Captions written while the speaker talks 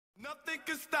Nothing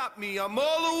can stop me. I'm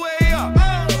all the way up.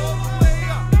 All the way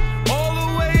up. All the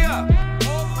way up.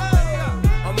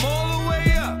 I'm all the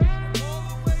way up.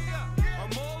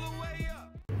 I'm all the way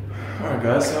up. Alright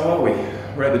guys, how are we?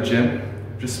 We're at the gym.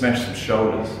 Just smashed some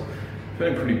shoulders.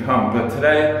 Feeling pretty pumped, but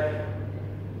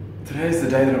today's the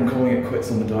day that I'm calling it quits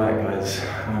on the diet, guys.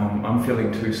 I'm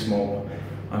feeling too small.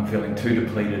 I'm feeling too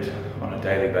depleted on a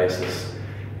daily basis,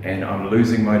 and I'm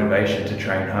losing motivation to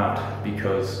train hard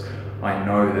because I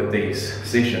know that these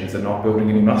sessions are not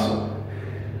building any muscle.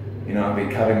 You know, I've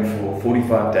been cutting for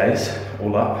 45 days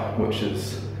all up, which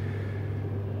is,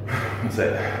 what's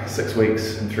that, 6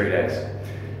 weeks and 3 days.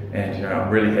 And you know,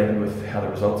 I'm really happy with how the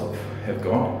results have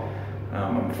gone.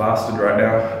 I'm fasted right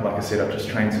now. Like I said, I've just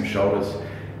trained some shoulders,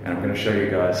 and I'm going to show you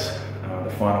guys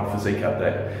the final physique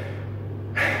update.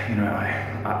 You know,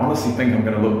 I honestly think I'm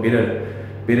going to look better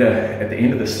at the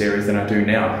end of this series than I do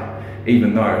now,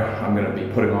 even though I'm going to be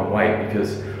putting on weight,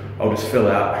 because I'll just fill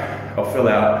out,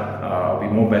 I'll be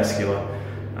more vascular,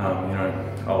 you know,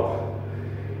 I'll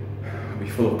be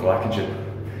full of glycogen,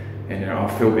 and you know, I'll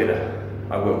feel better,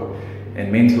 I will,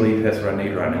 and mentally that's what I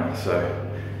need right now. So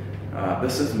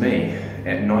this is me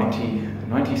at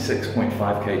 96.5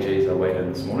 kgs I weighed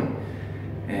in this morning,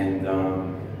 and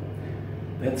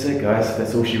that's it guys,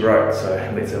 that's all she wrote, so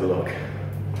let's have a look.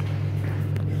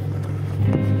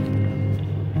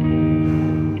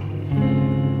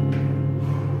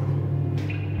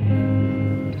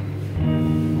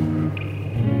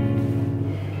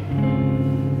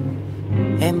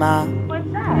 Hey ma, What's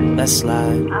that? let's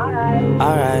slide.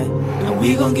 Alright, and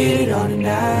we gon' get it on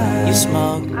tonight. You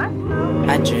smoke, I smoke.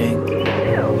 I drink,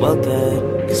 Ew. well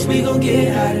good, cause we gon'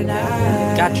 get high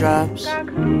tonight. Got drops, Got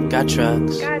cool. got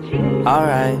trucks, Got cheese.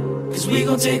 alright, cause we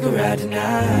gon' take a ride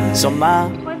tonight. So ma,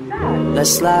 What's that?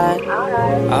 let's slide.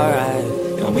 Alright.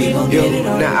 And we gon' get it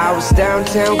on now I was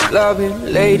downtown clubbing,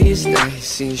 ladies night,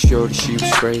 seen shorty, she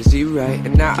was crazy, right?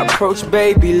 And I approached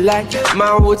baby like,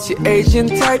 "Mom, what's your Asian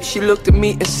type?" She looked at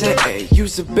me and said, "Hey,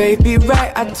 you's a baby,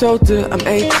 right?" I told her I'm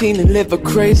 18 and live a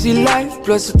crazy life.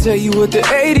 Plus I'll tell you what the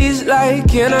 80s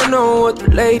like, and I know what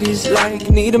the ladies like.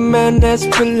 Need a man that's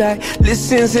polite,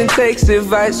 listens and takes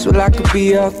advice. Well, I could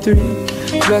be all three,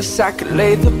 plus I could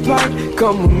lay the pipe.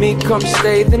 Come with me, come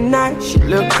stay the night. She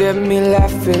looked at me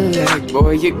laughing like,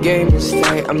 "Boy, your game is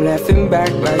tight." I'm laughing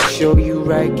back like, "Show you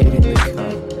right, get in the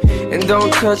car and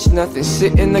don't touch nothing,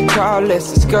 sit in the car,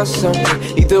 let's discuss something.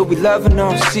 Either we loving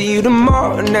or I'll see you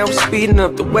tomorrow." And now we're speeding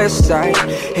up the west side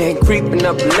and creeping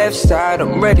up the left side.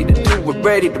 I'm ready to do it,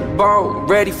 ready to bone,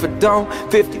 ready for dawn.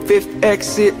 50-50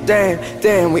 exit,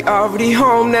 damn, we already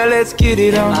home. Now let's get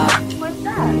it on. What's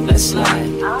that? Let's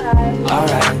slide.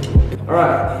 Alright.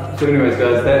 Alright, so anyways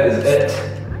guys, that is it.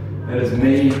 That is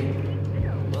me.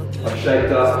 I've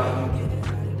shaped up.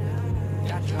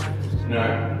 You know,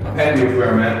 I'm happy with where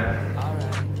I'm at.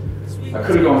 I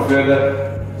could have gone further,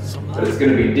 but it's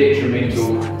going to be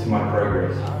detrimental to my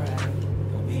progress.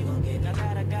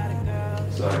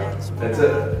 So, that's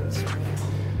it.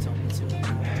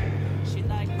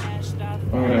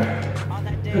 I'm going to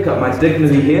pick up my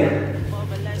dignity here,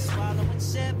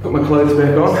 put my clothes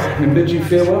back on, and bid you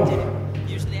farewell. Put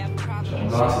my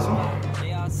glasses on.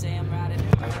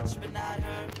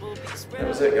 That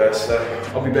was it guys, so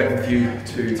I'll be back with you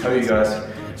to tell you guys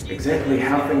exactly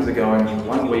how things are going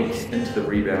 1 week into the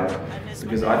rebound,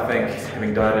 because I think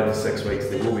having dieted for 6 weeks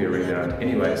there will be a rebound.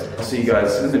 Anyways, I'll see you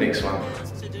guys in the next one.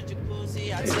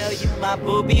 I tell you my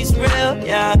booby's real,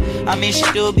 yeah. I mean she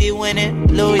do be winning,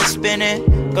 Louis spinning.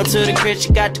 Go to the crib,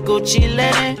 she got the Gucci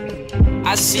linen.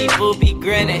 I see booby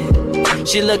grinning.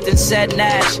 She looked and said,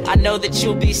 "Nash, I know that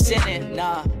you'll be sinning."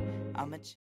 Nah.